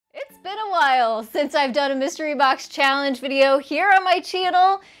been a while since I've done a mystery box challenge video here on my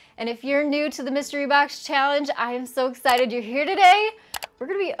channel. And if you're new to the mystery box challenge, I am so excited you're here today. We're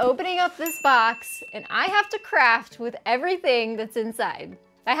gonna be opening up this box and I have to craft with everything that's inside.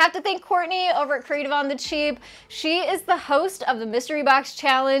 I have to thank Courtney over at Creative on the Cheap. She is the host of the Mystery Box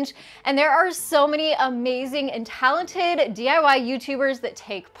Challenge, and there are so many amazing and talented DIY YouTubers that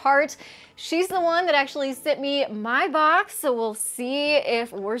take part. She's the one that actually sent me my box, so we'll see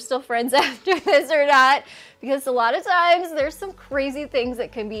if we're still friends after this or not, because a lot of times there's some crazy things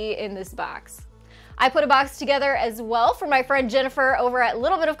that can be in this box. I put a box together as well for my friend Jennifer over at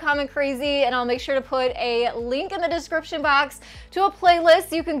Little Bit of Common Crazy, and I'll make sure to put a link in the description box to a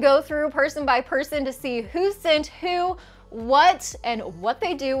playlist you can go through person by person to see who sent who, what, and what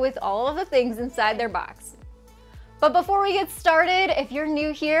they do with all of the things inside their box. But before we get started, if you're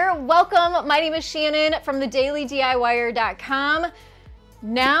new here, welcome. My name is Shannon from TheDailyDIYer.com.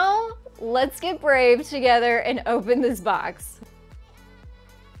 Now, let's get brave together and open this box.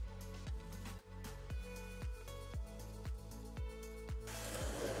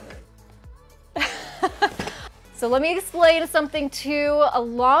 So let me explain something too.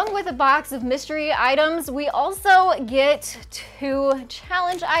 Along with a box of mystery items, we also get 2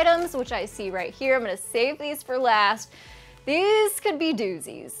 challenge items, which I see right here. I'm gonna save these for last. These could be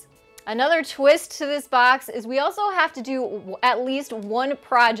doozies. Another twist to this box is we also have to do at least 1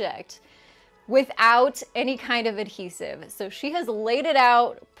 project without any kind of adhesive. So she has laid it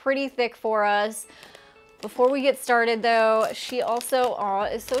out pretty thick for us. Before we get started though, she also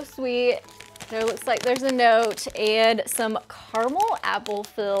is so sweet. There looks like there's a note and some caramel apple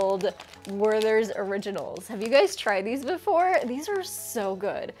filled Werther's Originals. Have you guys tried these before? These are so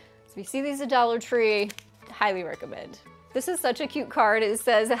good. So if you see these at Dollar Tree, highly recommend. This is such a cute card. It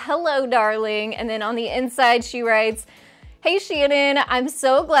says, "Hello, darling." And then on the inside she writes, "Hey Shannon, I'm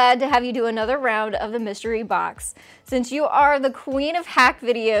so glad to have you do another round of the mystery box. Since you are the queen of hack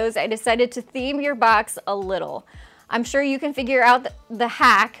videos, I decided to theme your box a little. I'm sure you can figure out the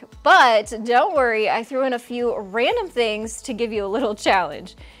hack, but don't worry, I threw in a few random things to give you a little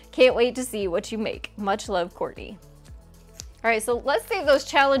challenge. Can't wait to see what you make. Much love, Courtney." All right, so let's save those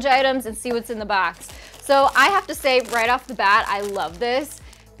challenge items and see what's in the box. So I have to say right off the bat, I love this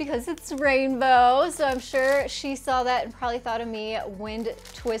because it's rainbow. So I'm sure she saw that and probably thought of me, wind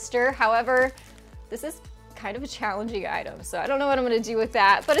twister. However, this is kind of a challenging item, so I don't know what I'm gonna do with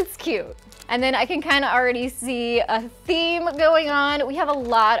that, but it's cute. And then I can kind of already see a theme going on. We have a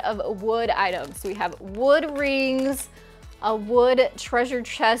lot of wood items. We have wood rings, a wood treasure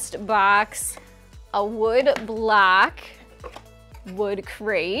chest box, a wood block, wood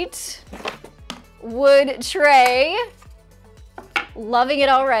crate, wood tray. Loving it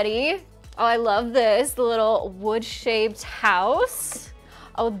already. Oh, I love this, the little wood-shaped house.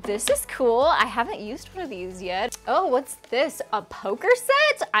 Oh, this is cool. I haven't used one of these yet. Oh, what's this? A poker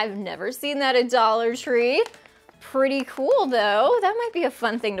set? I've never seen that at Dollar Tree. Pretty cool though. That might be a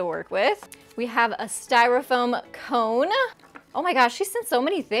fun thing to work with. We have a styrofoam cone. Oh my gosh, she sent so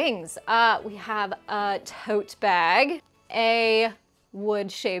many things. We have a tote bag, a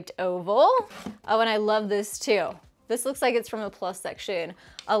wood-shaped oval. Oh, and I love this too. This looks like it's from the plus section.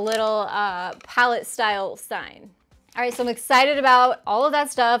 A little palette style sign. All right, so I'm excited about all of that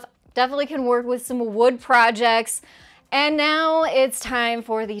stuff. Definitely can work with some wood projects. And now it's time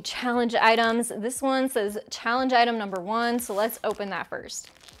for the challenge items. This one says challenge item number 1, so let's open that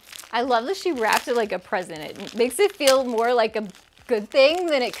first. I love that she wrapped it like a present. It makes it feel more like a good thing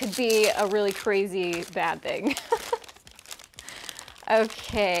than it could be a really crazy bad thing.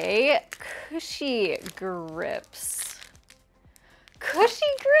 Okay, cushy grips. Cushy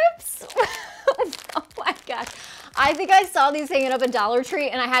grips? Oh my gosh. I think I saw these hanging up at Dollar Tree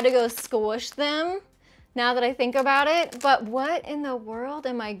and I had to go squish them now that I think about it. But what in the world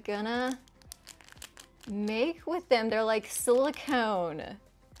am I gonna make with them? They're like silicone,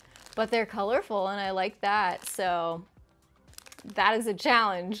 but they're colorful and I like that. So that is a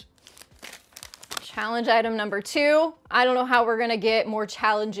challenge. Challenge item number 2. I don't know how we're gonna get more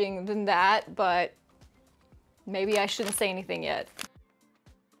challenging than that, but maybe I shouldn't say anything yet.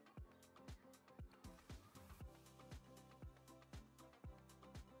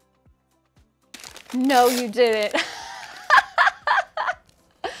 No, you didn't.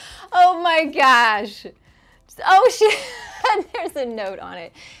 Oh my gosh. Oh, there's a note on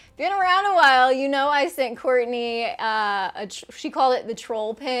it. Been around a while, you know I sent Courtney, she called it the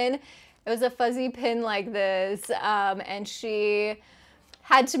troll pin. It was a fuzzy pin like this, and she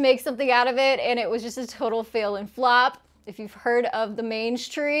had to make something out of it, and it was just a total fail and flop. If you've heard of the mange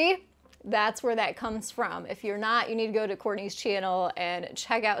tree, That's where that comes from. If you're not, you need to go to Courtney's channel and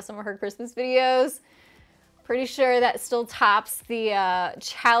check out some of her Christmas videos. Pretty sure that still tops the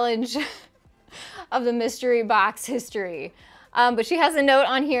challenge of the mystery box history. But she has a note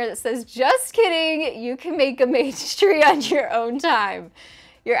on here that says, just kidding, you can make a maze tree on your own time.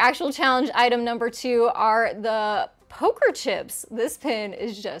 Your actual challenge item number 2 are the poker chips. This pin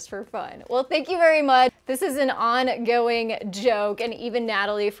is just for fun. Well, thank you very much. This is an ongoing joke, and even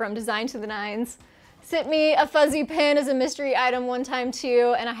Natalie from Design to the Nines sent me a fuzzy pin as a mystery item one time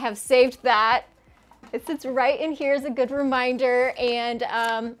too, and I have saved that. It sits right in here as a good reminder, and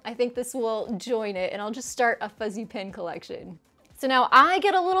I think this will join it, and I'll just start a fuzzy pin collection. So now I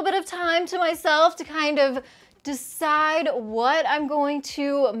get a little bit of time to myself to kind of decide what I'm going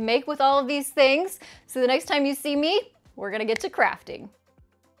to make with all of these things. So the next time you see me, we're gonna get to crafting.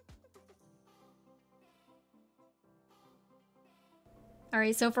 All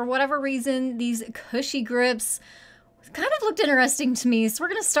right, so for whatever reason, these cushy grips kind of looked interesting to me, so we're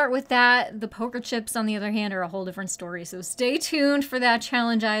gonna start with that. The poker chips, on the other hand, are a whole different story, so stay tuned for that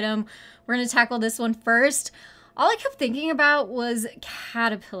challenge item. We're gonna tackle this one first. All I kept thinking about was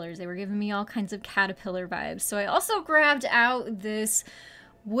caterpillars. They were giving me all kinds of caterpillar vibes. So I also grabbed out this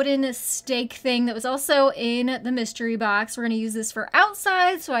wooden stake thing that was also in the mystery box. We're going to use this for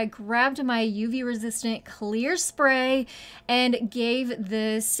outside. So I grabbed my UV resistant clear spray and gave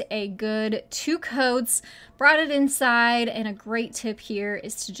this a good 2 coats, brought it inside, and a great tip here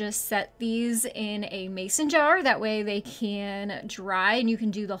is to just set these in a mason jar. That way they can dry and you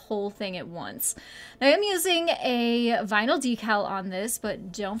can do the whole thing at once. Now I'm using a vinyl decal on this,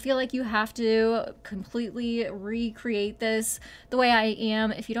 but don't feel like you have to completely recreate this the way I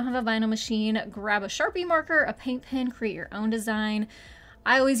am. If you don't have a vinyl machine, grab a Sharpie marker, a paint pen, create your own design.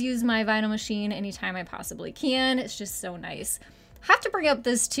 I always use my vinyl machine anytime I possibly can. It's just so nice. Have to bring up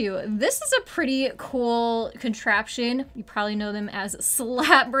this too. This is a pretty cool contraption. You probably know them as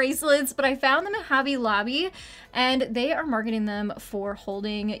slap bracelets, but I found them at Hobby Lobby and they are marketing them for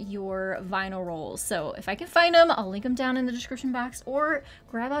holding your vinyl rolls. So if I can find them, I'll link them down in the description box, or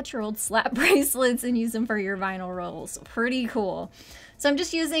grab out your old slap bracelets and use them for your vinyl rolls. Pretty cool. So I'm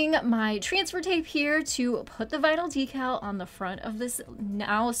just using my transfer tape here to put the vinyl decal on the front of this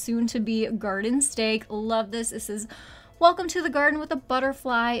now soon to be garden stake. Love this. This is "Welcome to the garden" with a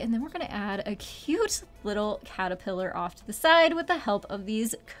butterfly, and then we're going to add a cute little caterpillar off to the side with the help of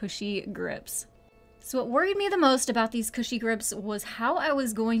these cushy grips. So what worried me the most about these cushy grips was how I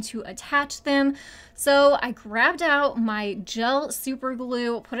was going to attach them. So I grabbed out my gel super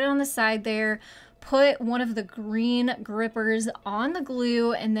glue, put it on the side there, put one of the green grippers on the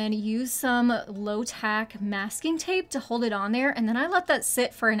glue, and then use some low tack masking tape to hold it on there. And then I let that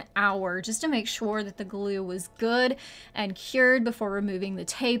sit for an hour just to make sure that the glue was good and cured before removing the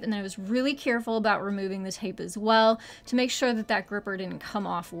tape. And then I was really careful about removing the tape as well to make sure that that gripper didn't come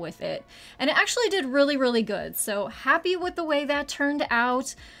off with it. And it actually did really, really good. So happy with the way that turned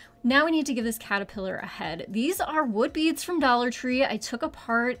out. Now we need to give this caterpillar a head. These are wood beads from Dollar Tree. I took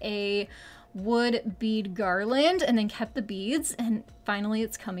apart a wood bead garland and then kept the beads, and finally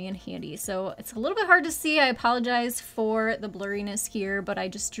it's coming in handy. So it's a little bit hard to see. I apologize for the blurriness here, but I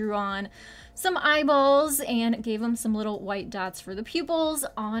just drew on some eyeballs and gave him some little white dots for the pupils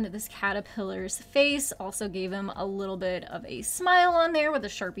on this caterpillar's face. Also gave him a little bit of a smile on there with a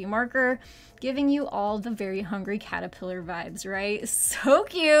Sharpie marker, giving you all the very hungry caterpillar vibes, right? So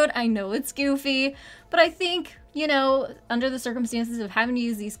cute. I know it's goofy, but I think, you know, under the circumstances of having to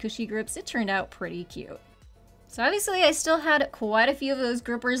use these cushy grips, it turned out pretty cute. So obviously I still had quite a few of those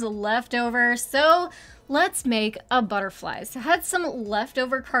grippers left over, so let's make a butterfly. So I had some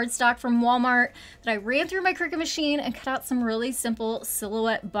leftover cardstock from Walmart that I ran through my Cricut machine and cut out some really simple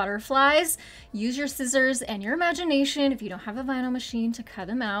silhouette butterflies. Use your scissors and your imagination if you don't have a vinyl machine to cut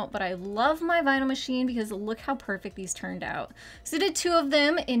them out, but I love my vinyl machine because look how perfect these turned out. So I did 2 of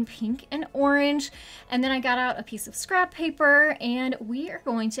them in pink and orange, and then I got out a piece of scrap paper, and we are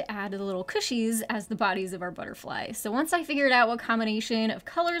going to add the little cushies as the bodies of our butterfly. So once I figured out what combination of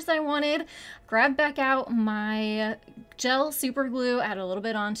colors I wanted, grabbed back out my gel super glue, added a little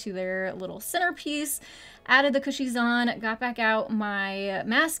bit onto their little centerpiece, added the cushies on, got back out my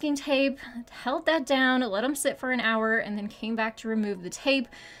masking tape, held that down, let them sit for an hour, and then came back to remove the tape.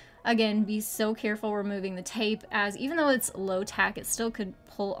 Again, be so careful removing the tape, as even though it's low tack, it still could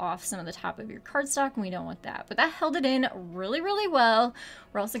pull off some of the top of your cardstock, and we don't want that. But that held it in really, really well.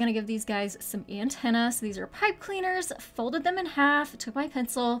 We're also going to give these guys some antenna. So these are pipe cleaners, folded them in half, took my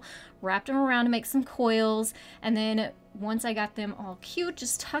pencil, wrapped them around to make some coils, and then once I got them all cute,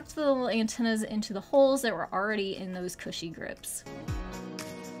 just tucked the little antennas into the holes that were already in those cushy grips.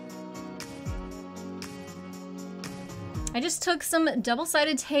 I just took some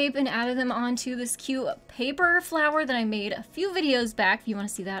double-sided tape and added them onto this cute paper flower that I made a few videos back. If you want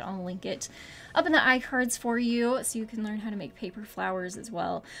to see that, I'll link it up in the iCards for you so you can learn how to make paper flowers as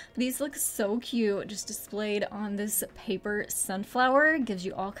well. But these look so cute just displayed on this paper sunflower. It gives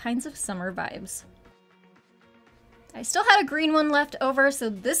you all kinds of summer vibes. I still had a green one left over, so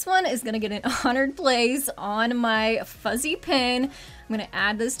this one is going to get an honored place on my fuzzy pin. I'm going to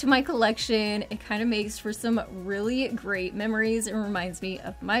add this to my collection. It kind of makes for some really great memories and reminds me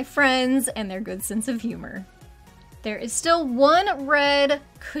of my friends and their good sense of humor. There is still one red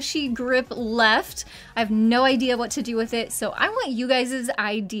cushy grip left. I have no idea what to do with it, so I want you guys'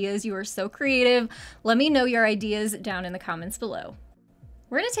 ideas. You are so creative. Let me know your ideas down in the comments below.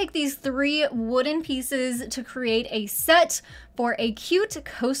 We're going to take these 3 wooden pieces to create a set for a cute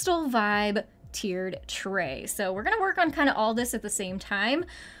coastal vibe tiered tray. So we're going to work on kind of all this at the same time.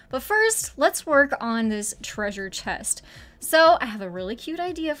 But first, let's work on this treasure chest. So I have a really cute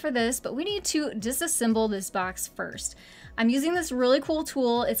idea for this, but we need to disassemble this box first. I'm using this really cool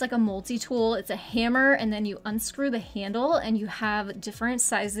tool. It's like a multi-tool. It's a hammer, and then you unscrew the handle and you have different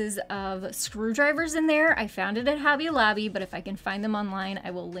sizes of screwdrivers in there. I found it at Hobby Lobby, but if I can find them online,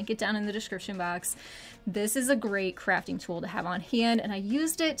 I will link it down in the description box. This is a great crafting tool to have on hand, and I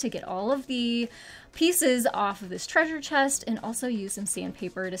used it to get all of the pieces off of this treasure chest and also use some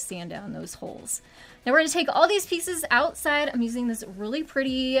sandpaper to sand down those holes. Now we're going to take all these pieces outside. I'm using this really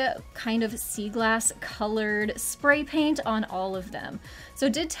pretty kind of sea glass colored spray paint on all of them. So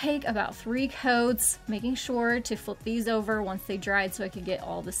it did take about 3 coats, making sure to flip these over once they dried so I could get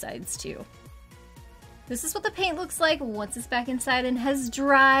all the sides too. This is what the paint looks like once it's back inside and has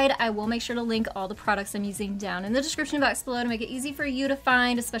dried. I will make sure to link all the products I'm using down in the description box below to make it easy for you to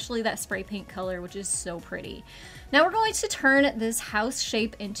find, especially that spray paint color, which is so pretty. Now we're going to turn this house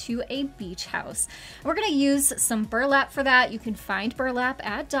shape into a beach house. We're going to use some burlap for that. You can find burlap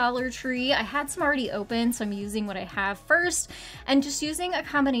at Dollar Tree. I had some already open, so I'm using what I have first and just using a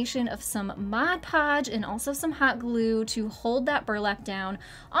combination of some Mod Podge and also some hot glue to hold that burlap down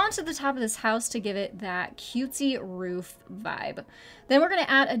onto the top of this house to give it that cutesy roof vibe. Then we're going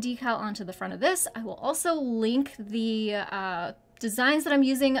to add a decal onto the front of this. I will also link the designs that I'm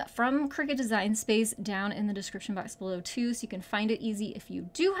using from Cricut Design Space down in the description box below too, so you can find it easy if you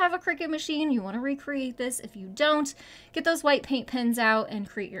do have a Cricut machine, you want to recreate this. If you don't, get those white paint pens out and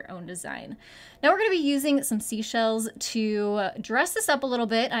create your own design. Now we're going to be using some seashells to dress this up a little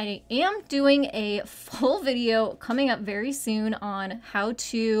bit. I am doing a full video coming up very soon on how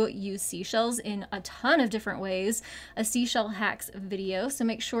to use seashells in a ton of different ways, a seashell hacks video, so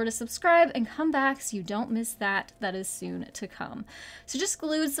make sure to subscribe and come back so you don't miss that. That is soon to come. So just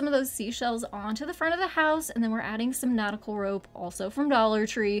glued some of those seashells onto the front of the house, and then we're adding some nautical rope, also from Dollar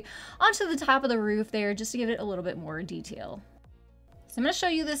Tree, onto the top of the roof there just to give it a little bit more detail. So I'm going to show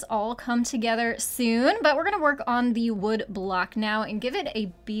you this all come together soon, but we're going to work on the wood block now and give it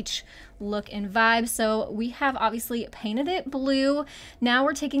a beach look and vibe. So we have obviously painted it blue. Now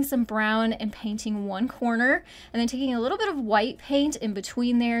we're taking some brown and painting one corner and then taking a little bit of white paint in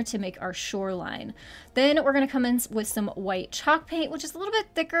between there to make our shoreline. Then we're going to come in with some white chalk paint, which is a little bit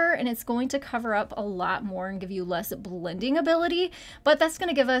thicker and it's going to cover up a lot more and give you less blending ability, but that's going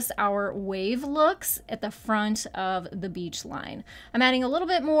to give us our wave looks at the front of the beach line. I'm adding a little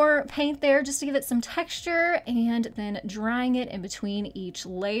bit more paint there just to give it some texture and then drying it in between each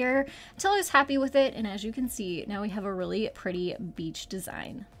layer until I was happy with it, and as you can see, now we have a really pretty beach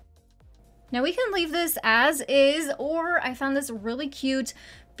design. Now we can leave this as is, or I found this really cute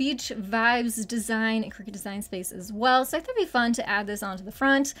beach vibes design in Cricut Design Space as well, so I thought it'd be fun to add this onto the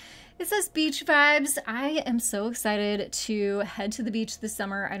front. It says beach vibes. I am so excited to head to the beach this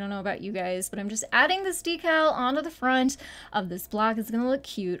summer. I don't know about you guys, but I'm just adding this decal onto the front of this block. It's gonna look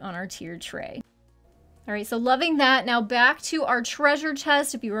cute on our tiered tray. All right, so loving that. Now back to our treasure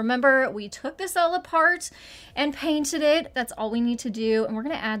chest. If you remember, we took this all apart and painted it. That's all we need to do. And we're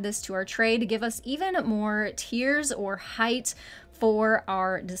gonna add this to our tray to give us even more tiers or height for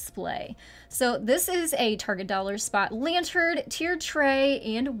our display. So this is a Target Dollar Spot lantern, tiered tray,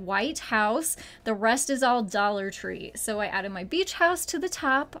 and white house. The rest is all Dollar Tree. So I added my beach house to the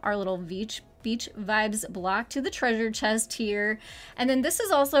top, our little beach vibes block to the treasure chest here. And then this is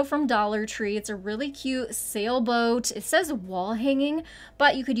also from Dollar Tree. It's a really cute sailboat. It says wall hanging,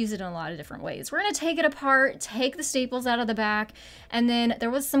 but you could use it in a lot of different ways. We're gonna take it apart, take the staples out of the back, and then there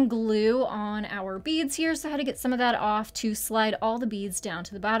was some glue on our beads here, so I had to get some of that off to slide all the beads down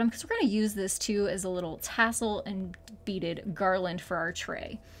to the bottom because we're gonna use this too as a little tassel and beaded garland for our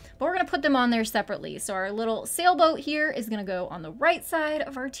tray. but we're gonna put them on there separately. So our little sailboat here is gonna go on the right side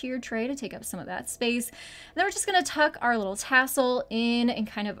of our tiered tray to take up some of that space. And then we're just gonna tuck our little tassel in and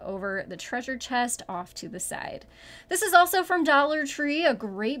kind of over the treasure chest off to the side. This is also from Dollar Tree, a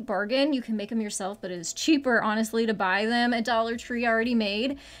great bargain. You can make them yourself, but it is cheaper, honestly, to buy them at Dollar Tree already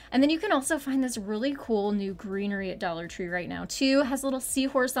made. And then you can also find this really cool new greenery at Dollar Tree right now too. It has a little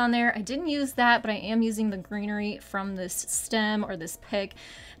seahorse on there. I didn't use that, but I am using the greenery from this stem or this pick.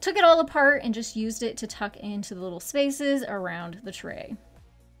 Took it all apart and just used it to tuck into the little spaces around the tray.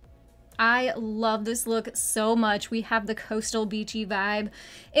 I love this look so much. We have the coastal beachy vibe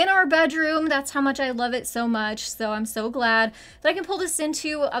in our bedroom. That's how much I love it so much. So I'm so glad that I can pull this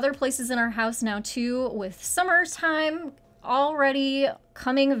into other places in our house now too, with summertime already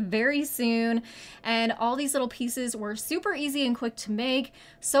coming very soon. And all these little pieces were super easy and quick to make,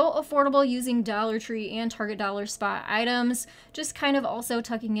 so affordable using Dollar Tree and Target Dollar Spot items. Just kind of also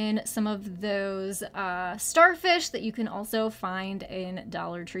tucking in some of those starfish that you can also find in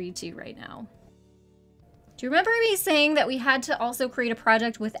Dollar Tree too right now. Do you remember me saying that we had to also create a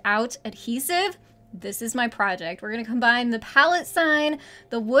project without adhesive? This is my project. We're going to combine the palette sign,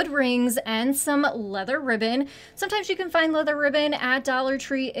 the wood rings, and some leather ribbon. Sometimes you can find leather ribbon at Dollar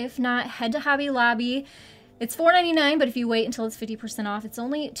Tree. If not, head to Hobby Lobby. It's $4.99, but if you wait until it's 50% off, it's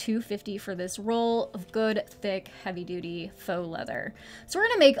only $2.50 for this roll of good, thick, heavy-duty faux leather. So we're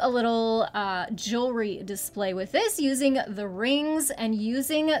going to make a little jewelry display with this, using the rings and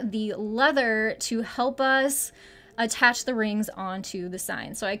using the leather to help us attach the rings onto the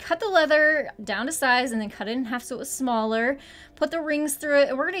sign. So I cut the leather down to size and then cut it in half so it was smaller, put the rings through it,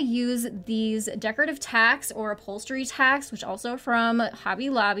 and we're going to use these decorative tacks or upholstery tacks, which also from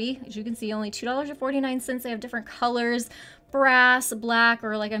Hobby Lobby. As you can see, only $2.49. They have different colors, brass, black,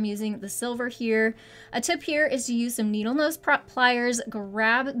 or like I'm using the silver here. A tip here is to use some needle nose pliers,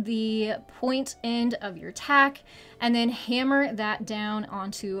 grab the point end of your tack, and then hammer that down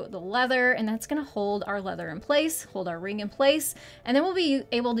onto the leather, and that's gonna hold our leather in place, hold our ring in place, and then we'll be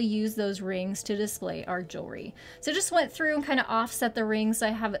able to use those rings to display our jewelry. So just went through and kind of offset the rings. So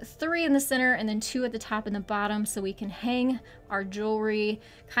I have 3 in the center and then 2 at the top and the bottom, so we can hang our jewelry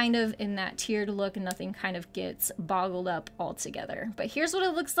kind of in that tiered look and nothing kind of gets boggled up all together. But here's what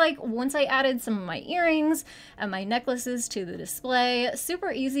it looks like once I added some of my earrings and my necklaces to the display.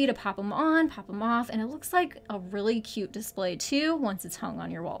 Super easy to pop them on, pop them off, and it looks like a really cute display too once it's hung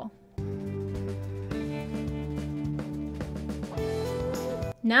on your wall.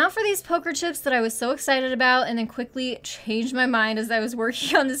 Now for these poker chips that I was so excited about and then quickly changed my mind as I was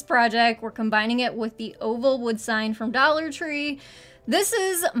working on this project. We're combining it with the oval wood sign from Dollar Tree. This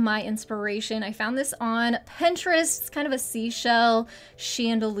is my inspiration. I found this on Pinterest. It's kind of a seashell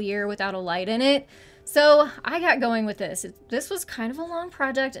chandelier without a light in it. So I got going with this. This was kind of a long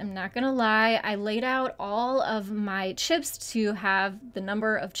project, I'm not gonna lie. I laid out all of my chips to have the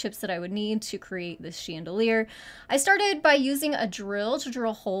number of chips that I would need to create this chandelier. I started by using a drill to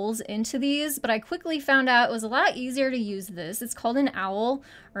drill holes into these, but I quickly found out it was a lot easier to use this. It's called an owl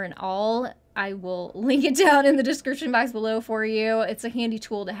or an awl. I will link it down in the description box below for you. It's a handy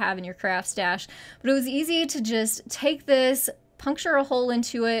tool to have in your craft stash, but it was easy to just take this, puncture a hole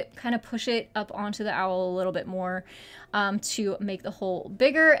into it, kind of push it up onto the owl a little bit more to make the hole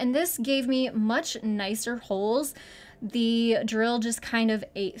bigger. And this gave me much nicer holes. The drill just kind of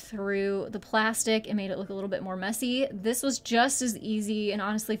ate through the plastic and made it look a little bit more messy. This was just as easy, and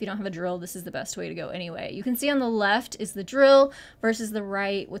honestly, if you don't have a drill, this is the best way to go anyway. You can see on the left is the drill versus the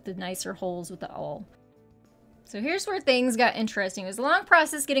right with the nicer holes with the owl. So here's where things got interesting. It was a long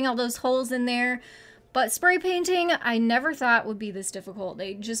process getting all those holes in there. But spray painting, I never thought would be this difficult.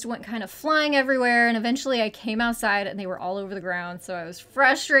 They just went kind of flying everywhere, and eventually I came outside and they were all over the ground, so I was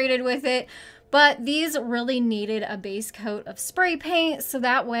frustrated with it. But these really needed a base coat of spray paint, so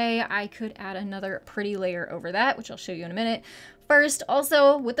that way I could add another pretty layer over that, which I'll show you in a minute. First,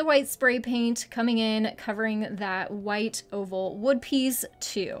 also with the white spray paint coming in, covering that white oval wood piece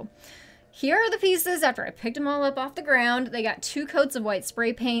too. Here are the pieces after I picked them all up off the ground. They got 2 coats of white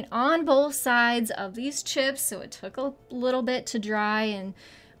spray paint on both sides of these chips, so it took a little bit to dry and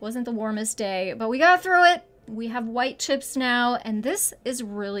it wasn't the warmest day, but we got through it. We have white chips now, and this is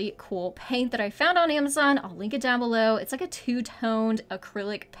really cool paint that I found on Amazon. I'll link it down below. It's like a 2-toned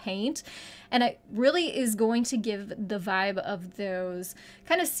acrylic paint, and it really is going to give the vibe of those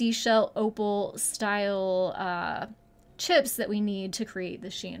kind of seashell opal style chips that we need to create the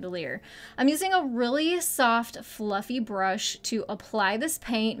chandelier. I'm using a really soft, fluffy brush to apply this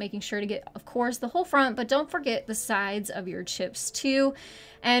paint, making sure to get, of course, the whole front, but don't forget the sides of your chips too.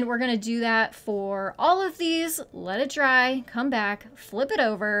 And we're gonna do that for all of these, let it dry, come back, flip it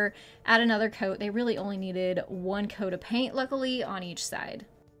over, add another coat. They really only needed one coat of paint, luckily, on each side.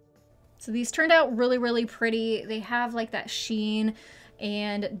 So these turned out really, really pretty. They have like that sheen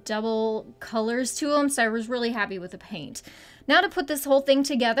and double colors to them, so I was really happy with the paint. Now to put this whole thing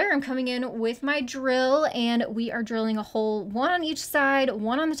together, I'm coming in with my drill, and we are drilling a hole, one on each side,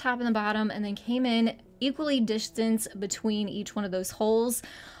 one on the top and the bottom, and then came in equally distance between each one of those holes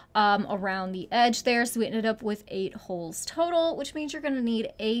around the edge there. So we ended up with 8 holes total, which means you're gonna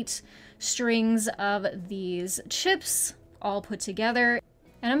need 8 strings of these chips all put together.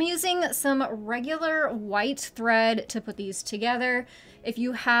 And I'm using some regular white thread to put these together. If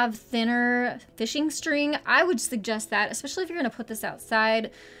you have thinner fishing string, I would suggest that, especially if you're gonna put this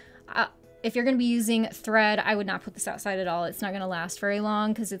outside. If you're gonna be using thread, I would not put this outside at all. It's not gonna last very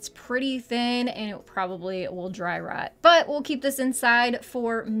long because it's pretty thin and it probably will dry rot. But we'll keep this inside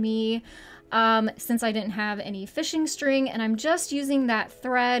for me since I didn't have any fishing string, and I'm just using that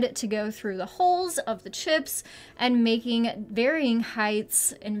thread to go through the holes of the chips and making varying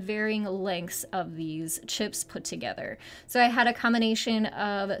heights and varying lengths of these chips put together. So I had a combination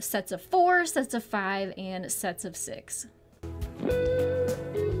of sets of 4, sets of 5, and sets of 6.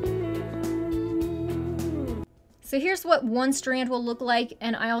 So here's what one strand will look like,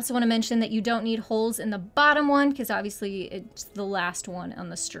 and I also want to mention that you don't need holes in the bottom one because obviously it's the last one on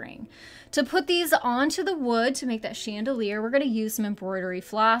the string. To put these onto the wood to make that chandelier, we're going to use some embroidery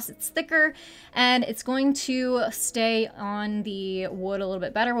floss. It's thicker and it's going to stay on the wood a little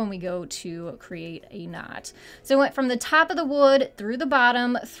bit better when we go to create a knot. So I went from the top of the wood through the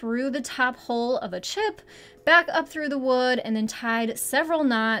bottom, through the top hole of a chip, back up through the wood, and then tied several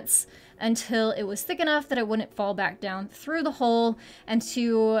knots until it was thick enough that it wouldn't fall back down through the hole. And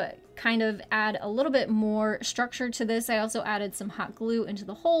to kind of add a little bit more structure to this, I also added some hot glue into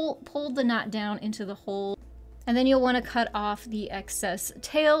the hole, pulled the knot down into the hole, and then you'll want to cut off the excess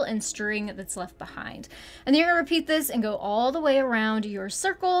tail and string that's left behind. And then you're going to repeat this and go all the way around your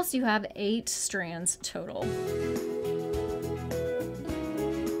circle, so you have 8 strands total.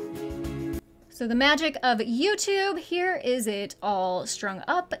 So the magic of YouTube, here is it all strung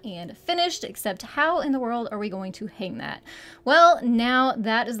up and finished, except how in the world are we going to hang that? Well, now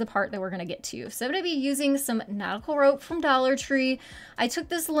that is the part that we're gonna get to. So I'm gonna be using some nautical rope from Dollar Tree. I took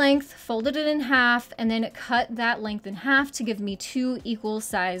this length, folded it in half, and then cut that length in half to give me 2 equal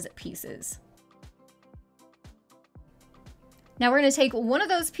size pieces. Now we're going to take one of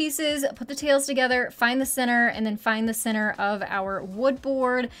those pieces, put the tails together, find the center, and then find the center of our wood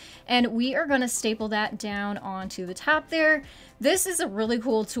board, and we are going to staple that down onto the top there. This is a really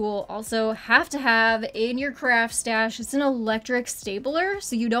cool tool, also have to have in your craft stash. It's an electric stapler,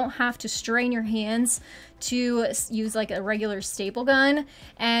 so you don't have to strain your hands to use like a regular staple gun,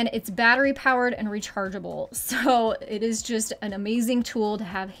 and it's battery powered and rechargeable. So it is just an amazing tool to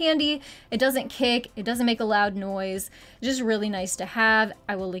have handy. It doesn't kick, it doesn't make a loud noise, just really nice to have.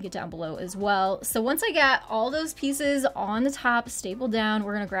 I will link it down below as well. So once I got all those pieces on the top stapled down,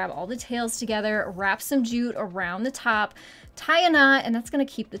 we're gonna grab all the tails together, wrap some jute around the top, tie a knot, and that's gonna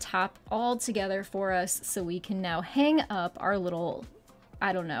keep the top all together for us so we can now hang up our little,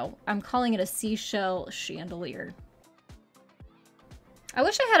 I don't know, I'm calling it a seashell chandelier. I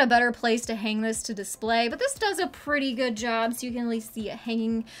wish I had a better place to hang this to display, but this does a pretty good job, so you can at least see it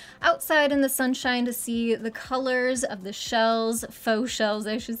hanging outside in the sunshine to see the colors of the shells, faux shells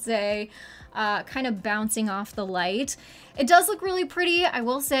I should say, kind of bouncing off the light. It does look really pretty. I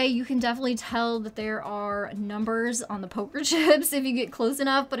will say you can definitely tell that there are numbers on the poker chips if you get close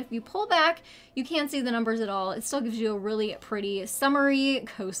enough, but if you pull back, you can't see the numbers at all. It still gives you a really pretty summery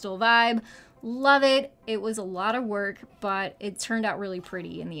coastal vibe. Love it. It was a lot of work, but it turned out really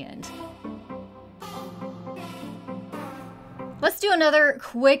pretty in the end. Let's do another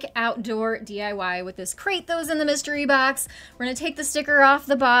quick outdoor DIY with this crate that was in the mystery box. We're gonna take the sticker off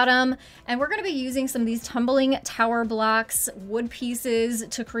the bottom, and we're gonna be using some of these tumbling tower blocks, wood pieces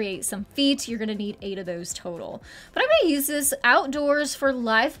to create some feet. You're gonna need 8 of those total. But I'm gonna use this outdoors for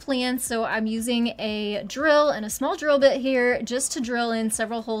live plants, so I'm using a drill and a small drill bit here just to drill in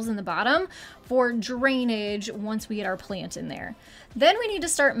several holes in the bottom for drainage once we get our plant in there. Then we need to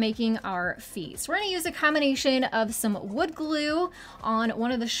start making our feet. So we're going to use a combination of some wood glue on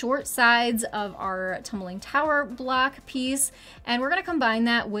one of the short sides of our tumbling tower block piece, and we're going to combine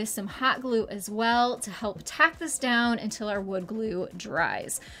that with some hot glue as well to help tack this down until our wood glue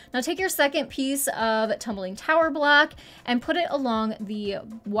dries. Now take your second piece of tumbling tower block and put it along the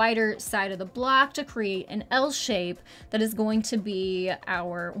wider side of the block to create an L shape that is going to be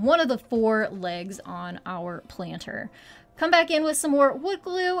one of the 4 legs on our planter. Come back in with some more wood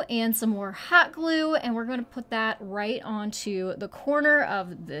glue and some more hot glue, and we're going to put that right onto the corner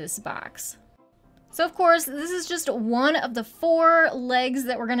of this box. So of course, this is just one of the 4 legs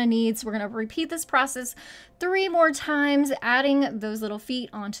that we're going to need. So we're going to repeat this process 3 more times, adding those little feet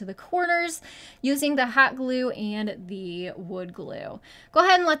onto the corners using the hot glue and the wood glue. Go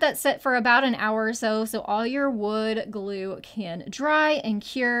ahead and let that sit for about an hour or so all your wood glue can dry and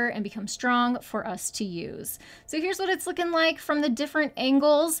cure and become strong for us to use. So here's what it's looking like from the different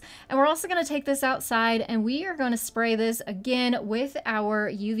angles. And we're also going to take this outside and we are going to spray this again with our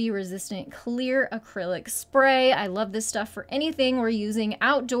UV resistant clear acrylic spray. I love this stuff for anything we're using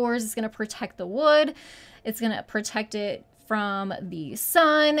outdoors. It's going to protect the wood. It's going to protect it from the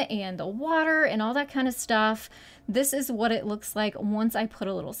sun and the water and all that kind of stuff. This is what it looks like once I put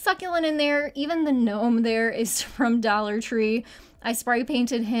a little succulent in there. Even the gnome there is from Dollar Tree. I spray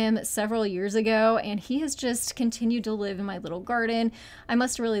painted him several years ago and he has just continued to live in my little garden. I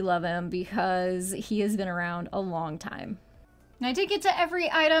must really love him because he has been around a long time. Now, I did get to every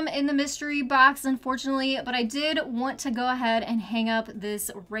item in the mystery box, unfortunately, but I did want to go ahead and hang up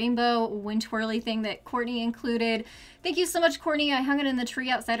this rainbow wind twirly thing that Courtney included. Thank you so much, Courtney. I hung it in the tree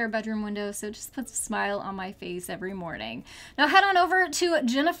outside our bedroom window, so it just puts a smile on my face every morning. Now, head on over to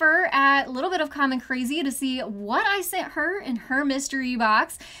Jennifer at Little Bit of Common Crazy to see what I sent her in her mystery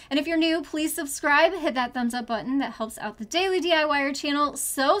box. And if you're new, please subscribe, hit that thumbs up button. That helps out the Daily DIYer channel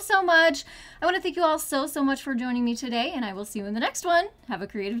so much. I want to thank you all so much for joining me today, and I will see you in the next one. Have a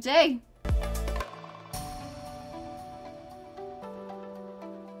creative day.